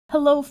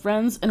Hello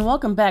friends, and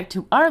welcome back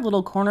to our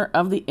little corner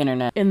of the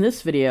internet. In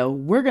this video,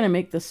 we're gonna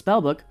make the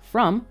spellbook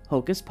from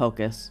Hocus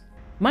Pocus.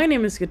 My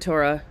name is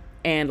Katora,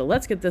 and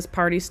let's get this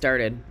party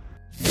started.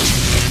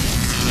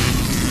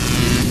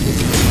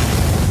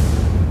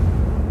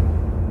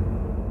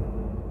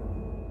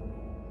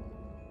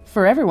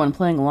 For everyone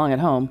playing along at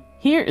home,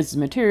 here is the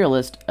material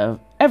list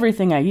of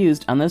everything I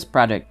used on this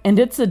project, and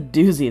it's a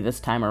doozy this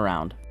time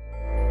around.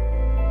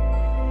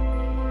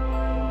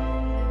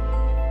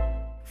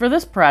 For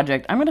this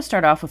project, I'm going to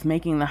start off with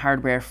making the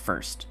hardware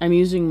first. I'm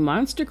using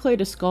monster clay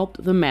to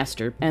sculpt the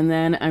master, and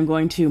then I'm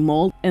going to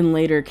mold and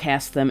later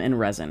cast them in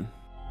resin.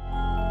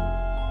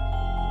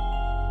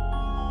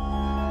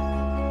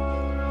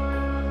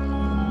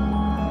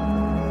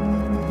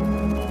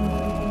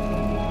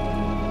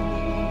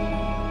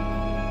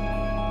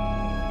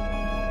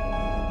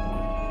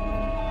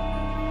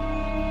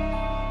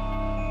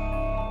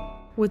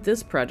 With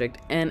this project,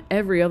 and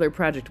every other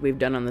project we've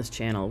done on this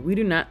channel, we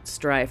do not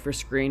strive for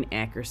screen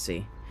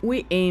accuracy.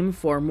 We aim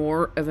for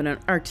more of an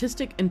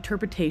artistic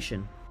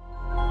interpretation.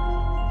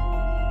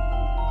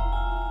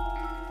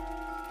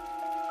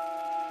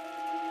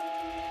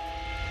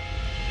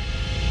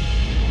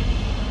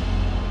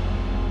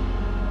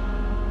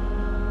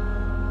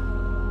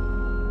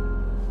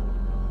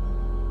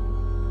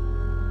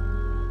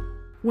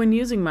 When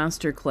using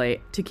monster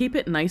clay, to keep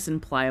it nice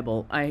and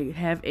pliable, I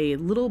have a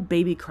little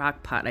baby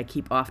crock pot I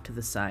keep off to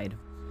the side.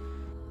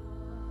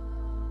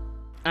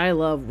 I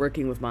love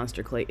working with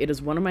monster clay. It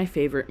is one of my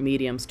favorite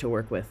mediums to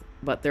work with,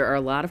 but there are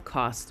a lot of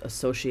costs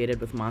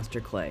associated with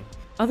monster clay.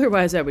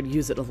 Otherwise, I would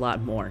use it a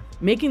lot more.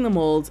 Making the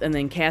molds and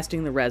then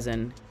casting the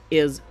resin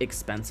is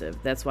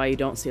expensive. That's why you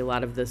don't see a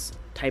lot of this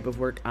type of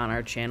work on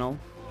our channel.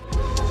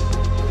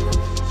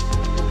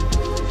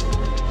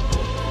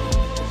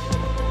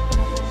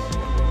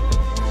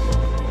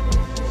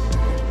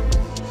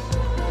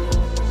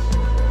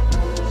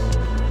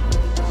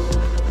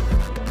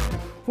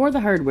 For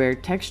the hardware,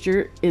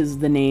 texture is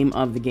the name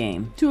of the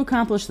game. To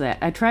accomplish that,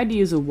 I tried to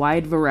use a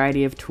wide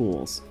variety of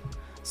tools.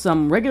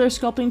 Some regular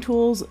sculpting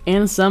tools,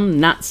 and some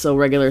not so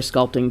regular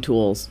sculpting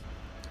tools.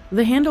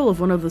 The handle of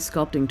one of the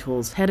sculpting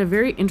tools had a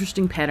very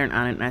interesting pattern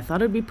on it, and I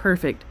thought it would be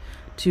perfect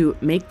to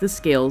make the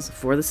scales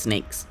for the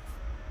snakes,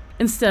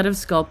 instead of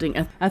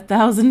sculpting a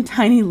thousand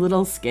tiny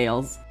little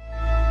scales.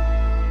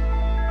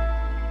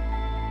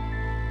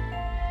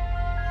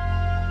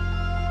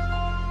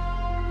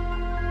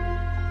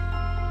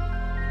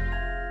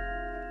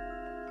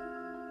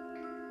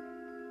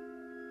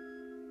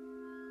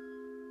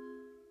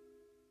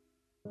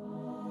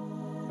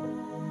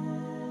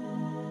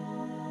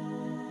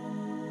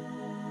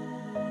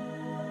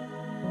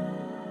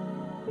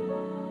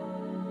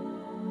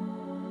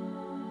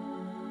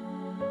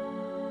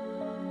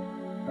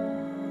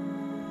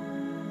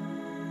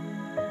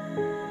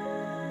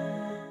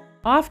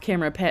 Off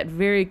camera, Pat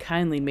very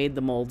kindly made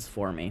the molds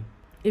for me.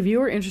 If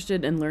you are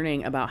interested in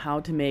learning about how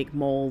to make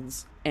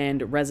molds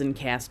and resin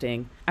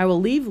casting, I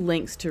will leave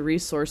links to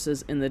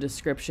resources in the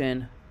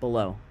description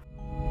below.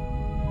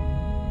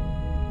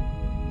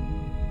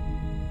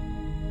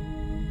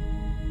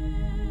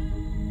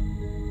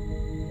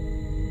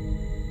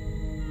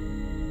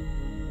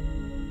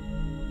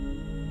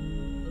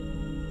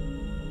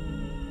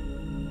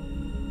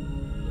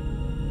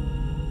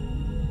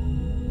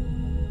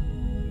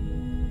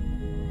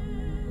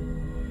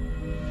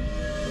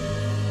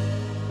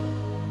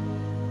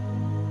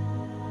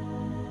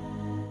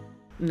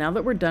 Now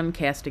that we're done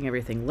casting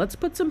everything, let's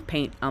put some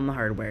paint on the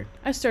hardware.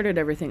 I started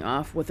everything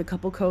off with a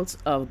couple coats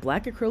of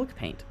black acrylic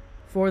paint.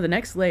 For the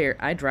next layer,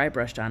 I dry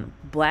brushed on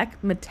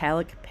black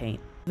metallic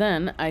paint.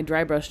 Then I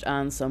dry brushed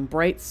on some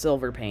bright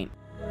silver paint.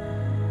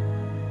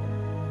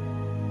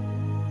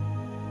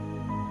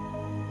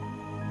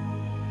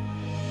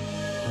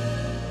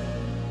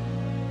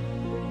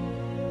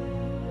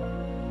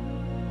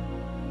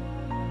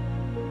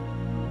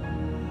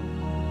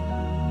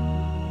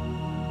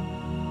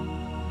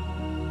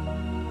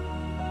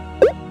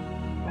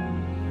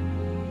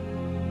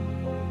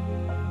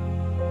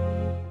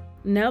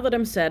 Now that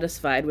I'm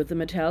satisfied with the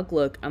metallic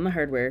look on the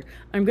hardware,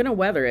 I'm going to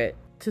weather it.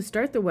 To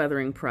start the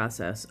weathering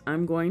process,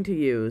 I'm going to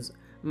use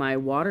my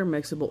water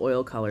mixable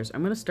oil colors.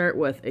 I'm going to start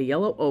with a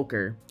yellow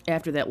ochre.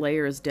 After that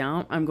layer is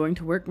down, I'm going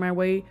to work my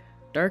way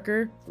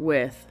darker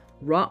with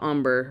raw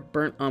umber,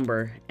 burnt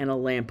umber, and a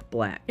lamp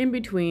black. In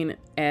between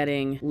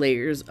adding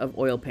layers of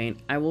oil paint,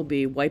 I will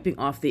be wiping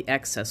off the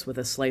excess with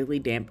a slightly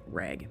damp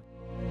rag.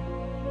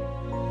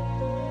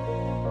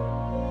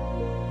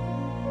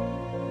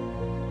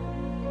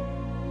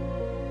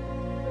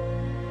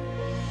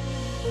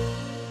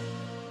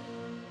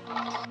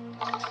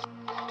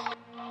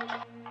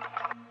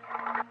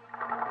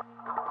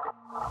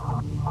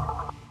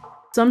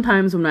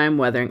 Sometimes when I'm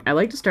weathering, I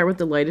like to start with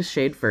the lightest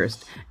shade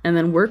first, and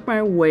then work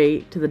my way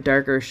to the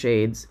darker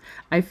shades.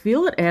 I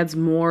feel it adds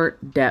more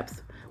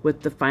depth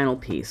with the final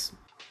piece.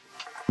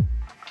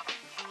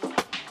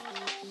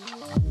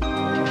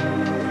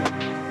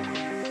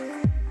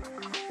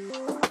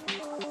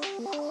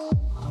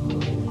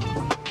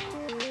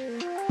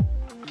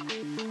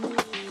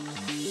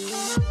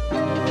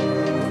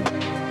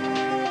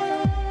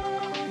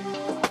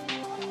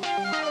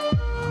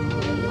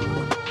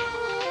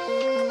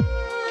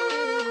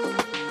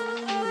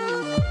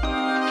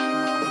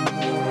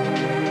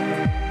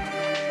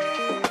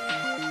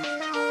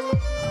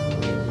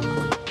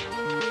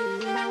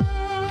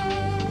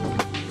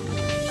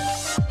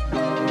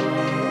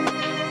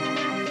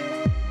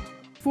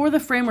 For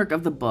the framework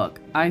of the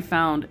book, I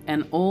found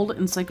an old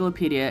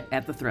encyclopedia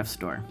at the thrift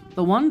store.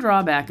 The one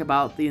drawback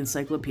about the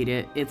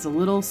encyclopedia, it's a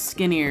little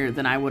skinnier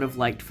than I would have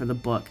liked for the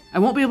book. I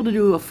won't be able to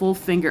do a full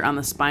finger on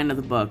the spine of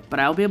the book, but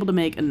I'll be able to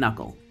make a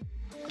knuckle.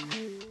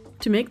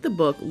 To make the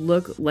book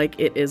look like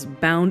it is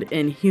bound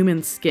in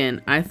human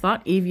skin, I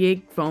thought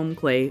EVA foam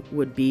clay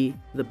would be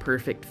the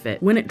perfect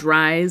fit. When it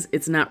dries,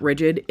 it's not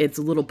rigid, it's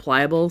a little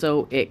pliable,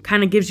 so it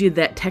kind of gives you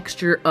that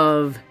texture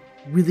of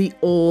really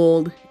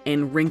old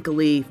and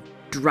wrinkly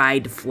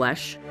dried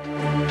flesh.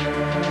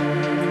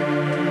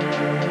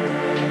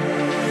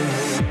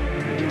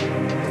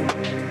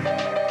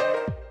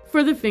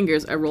 For the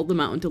fingers, I rolled them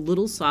out into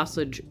little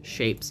sausage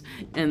shapes,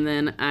 and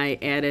then I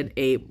added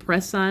a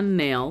press-on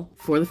nail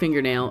for the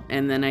fingernail,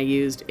 and then I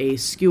used a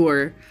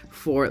skewer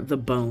for the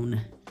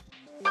bone.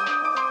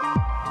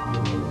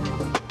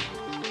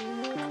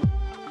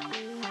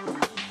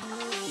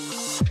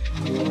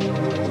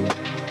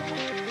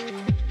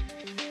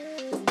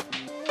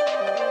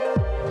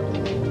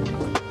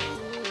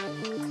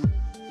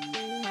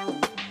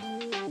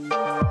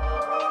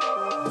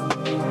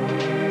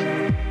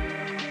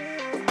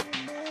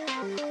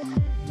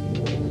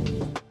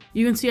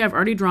 You can see I've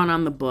already drawn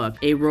on the book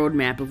a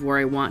roadmap of where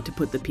I want to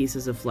put the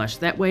pieces of flesh.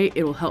 That way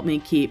it will help me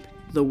keep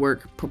the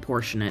work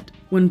proportionate.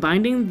 When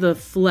binding the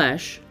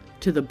flesh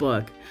to the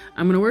book,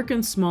 I'm going to work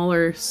in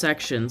smaller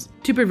sections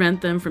to prevent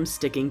them from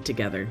sticking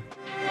together.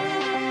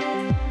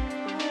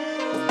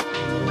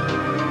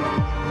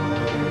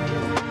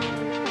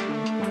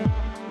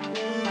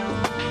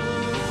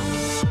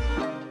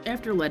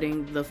 After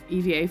letting the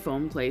EVA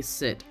foam clay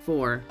sit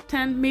for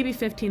 10, maybe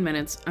 15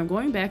 minutes, I'm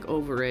going back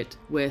over it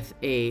with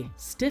a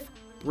stiff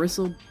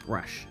bristle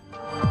brush.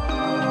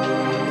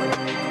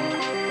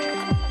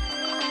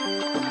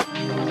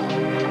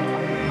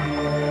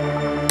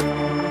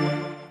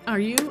 Are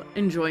you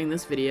enjoying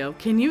this video?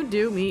 Can you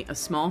do me a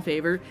small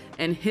favor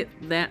and hit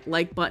that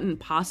like button,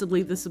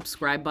 possibly the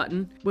subscribe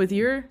button? With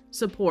your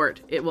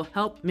support, it will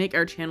help make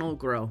our channel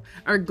grow.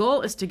 Our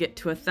goal is to get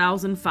to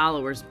 1,000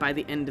 followers by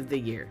the end of the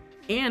year.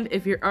 And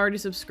if you're already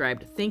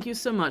subscribed, thank you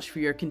so much for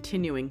your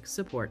continuing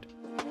support.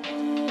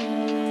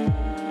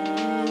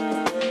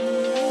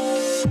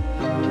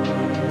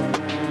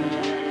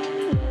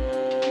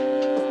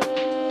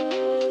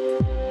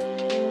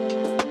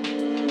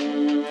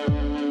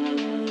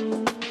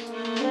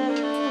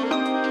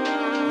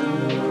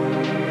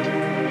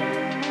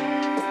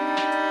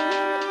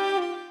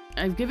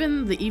 I've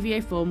given the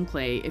EVA foam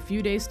clay a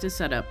few days to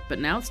set up, but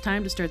now it's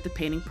time to start the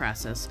painting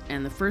process,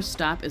 and the first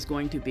stop is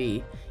going to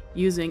be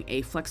using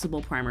a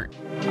flexible primer.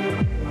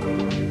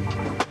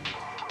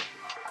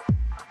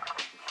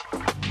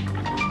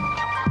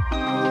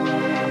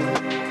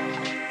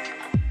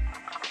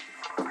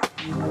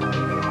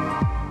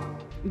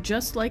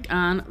 Just like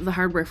on the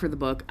hardware for the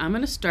book, I'm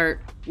going to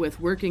start with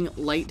working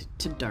light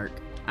to dark.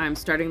 I'm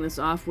starting this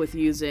off with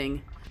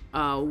using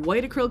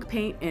white acrylic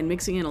paint and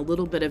mixing in a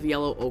little bit of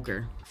yellow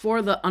ochre.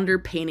 For the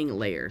underpainting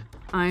layer,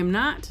 I'm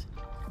not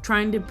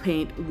trying to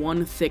paint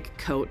one thick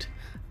coat.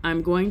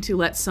 I'm going to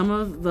let some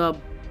of the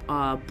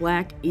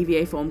black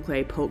EVA foam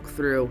clay poke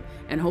through,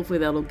 and hopefully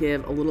that'll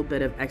give a little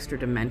bit of extra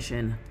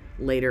dimension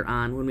later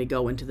on when we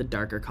go into the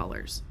darker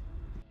colors.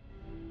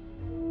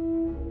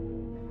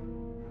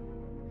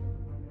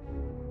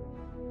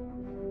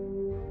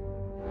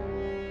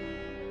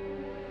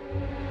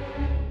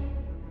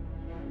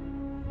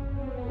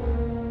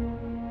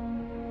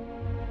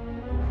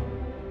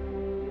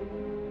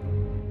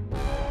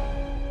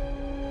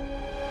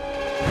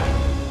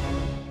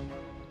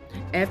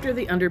 After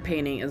the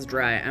underpainting is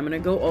dry, I'm going to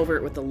go over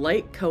it with a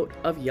light coat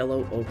of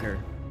yellow ochre.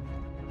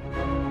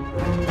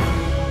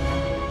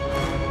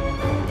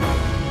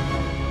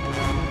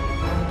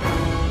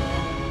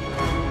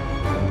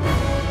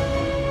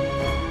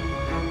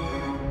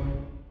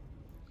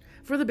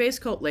 For the base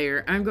coat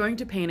layer, I'm going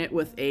to paint it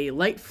with a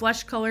light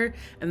flesh color,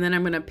 and then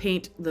I'm going to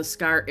paint the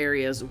scar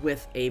areas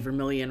with a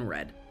vermilion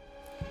red.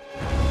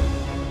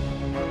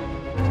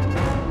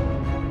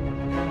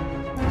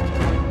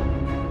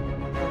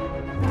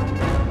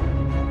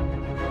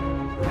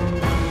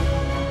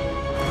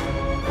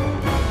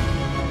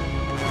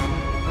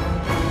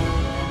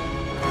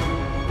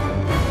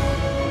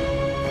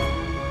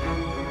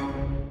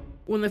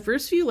 When the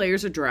first few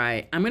layers are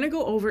dry, I'm going to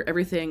go over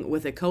everything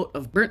with a coat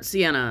of burnt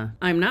sienna.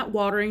 I'm not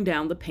watering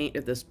down the paint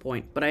at this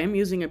point, but I am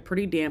using a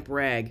pretty damp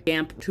rag,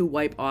 to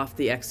wipe off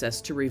the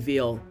excess to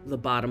reveal the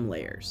bottom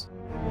layers.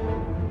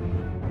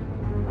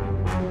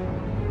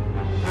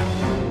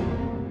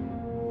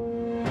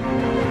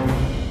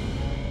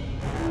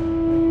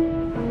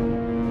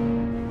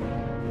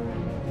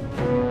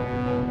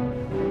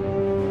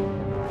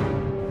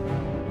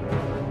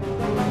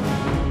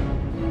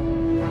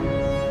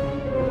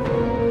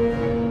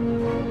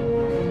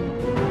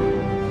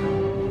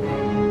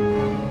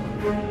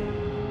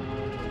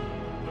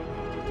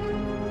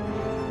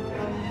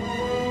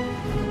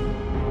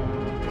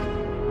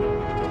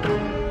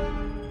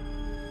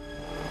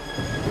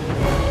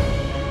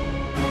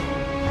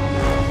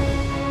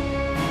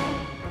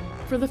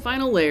 For the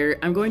final layer,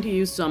 I'm going to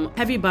use some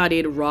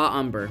heavy-bodied raw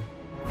umber.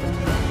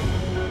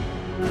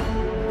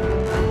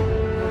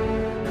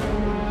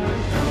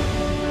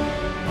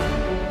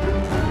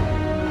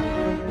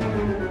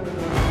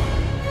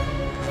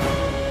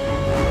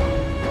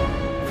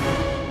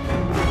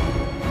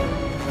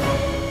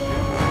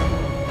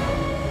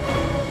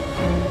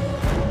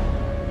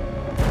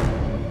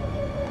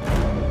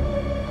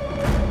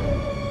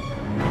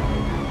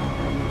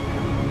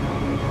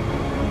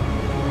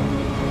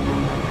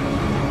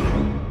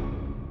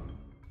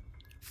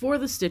 For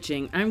the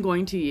stitching, I'm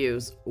going to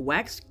use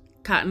waxed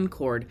cotton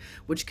cord,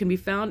 which can be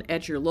found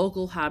at your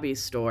local hobby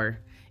store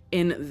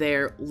in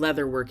their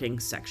leatherworking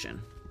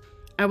section.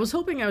 I was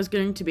hoping I was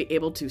going to be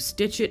able to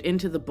stitch it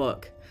into the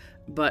book,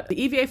 but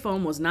the EVA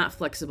foam was not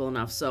flexible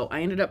enough, so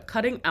I ended up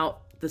cutting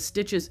out the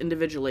stitches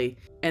individually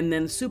and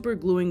then super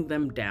gluing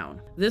them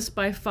down. This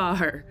by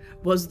far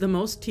was the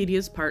most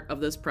tedious part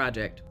of this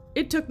project.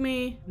 It took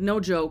me,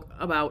 no joke,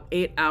 about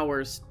 8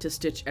 hours to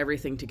stitch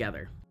everything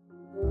together.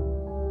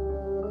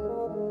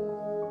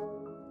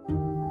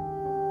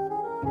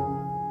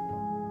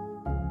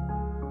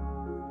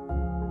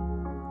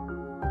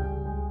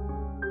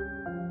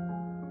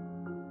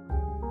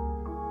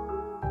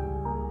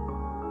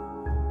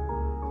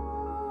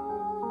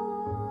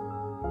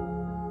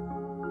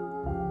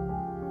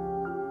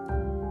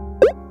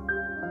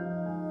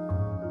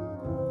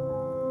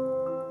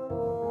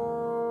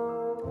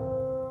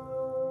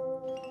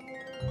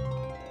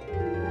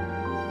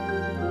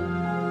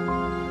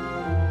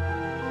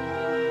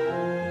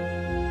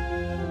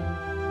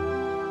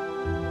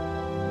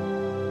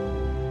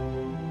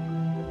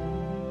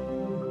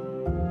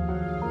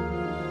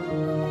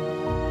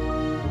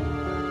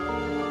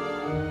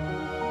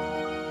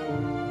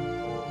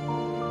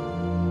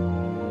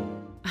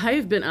 I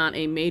have been on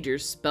a major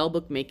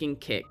spellbook making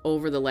kick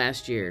over the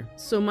last year.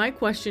 So my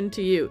question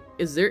to you,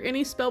 is there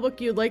any spellbook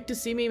you'd like to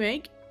see me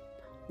make?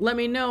 Let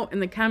me know in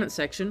the comment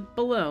section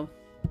below.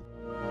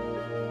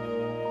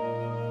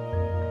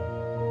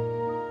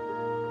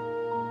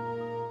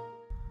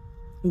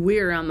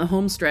 We're on the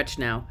home stretch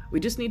now. We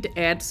just need to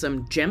add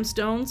some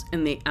gemstones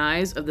in the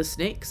eyes of the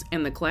snakes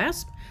and the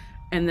clasp,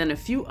 and then a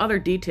few other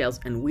details,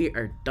 and we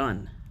are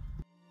done.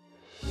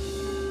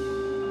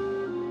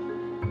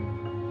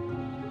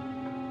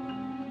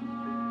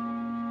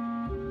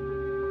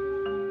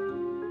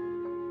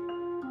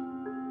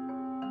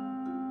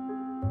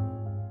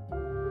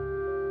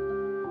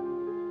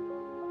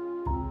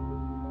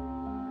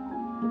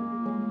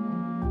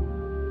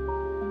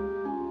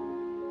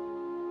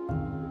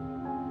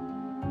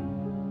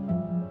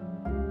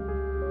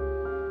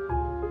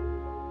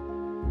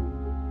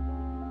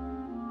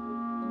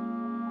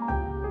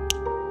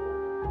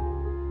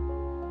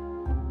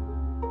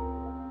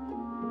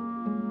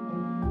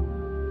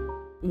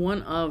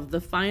 One of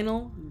the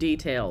final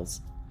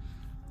details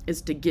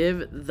is to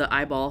give the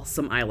eyeball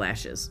some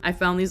eyelashes. I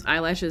found these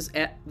eyelashes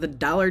at the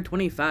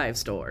 $1.25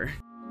 store.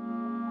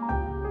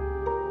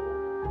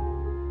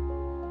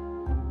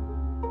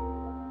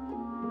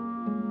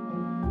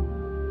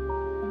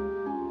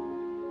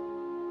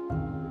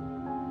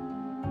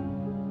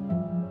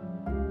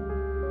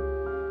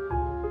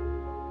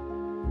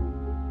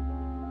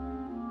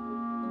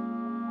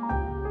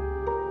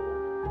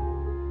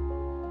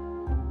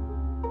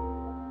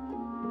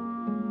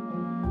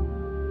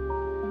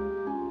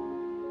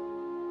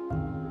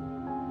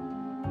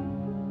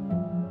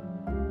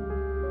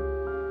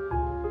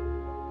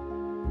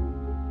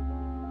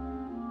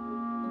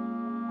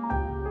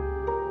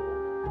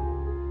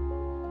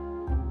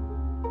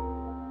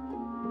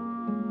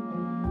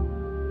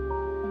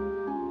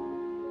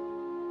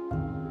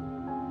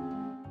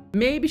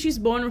 Maybe she's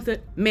born with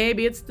it,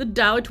 maybe it's the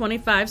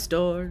 $1.25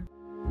 store.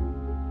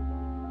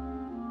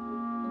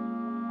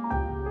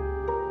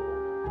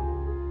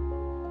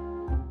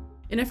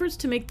 In efforts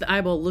to make the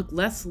eyeball look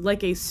less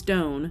like a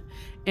stone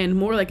and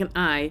more like an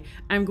eye,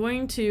 I'm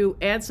going to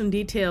add some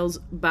details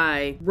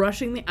by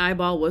brushing the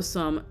eyeball with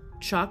some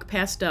chalk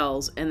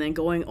pastels and then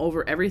going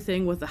over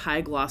everything with a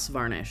high gloss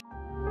varnish.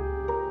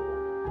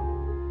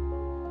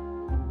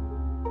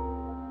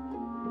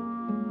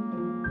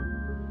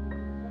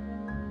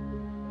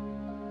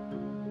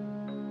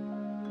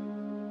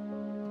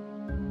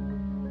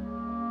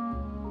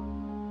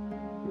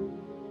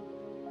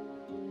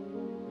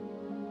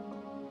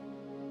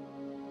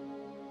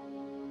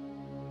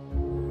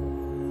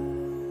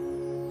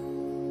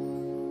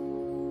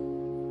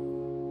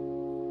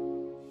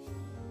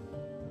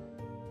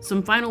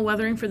 Some final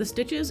weathering for the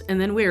stitches,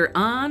 and then we're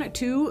on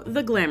to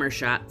the glamour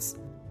shots.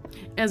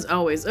 As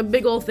always, a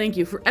big ol' thank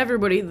you for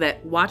everybody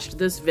that watched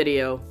this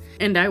video,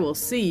 and I will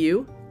see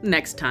you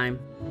next time.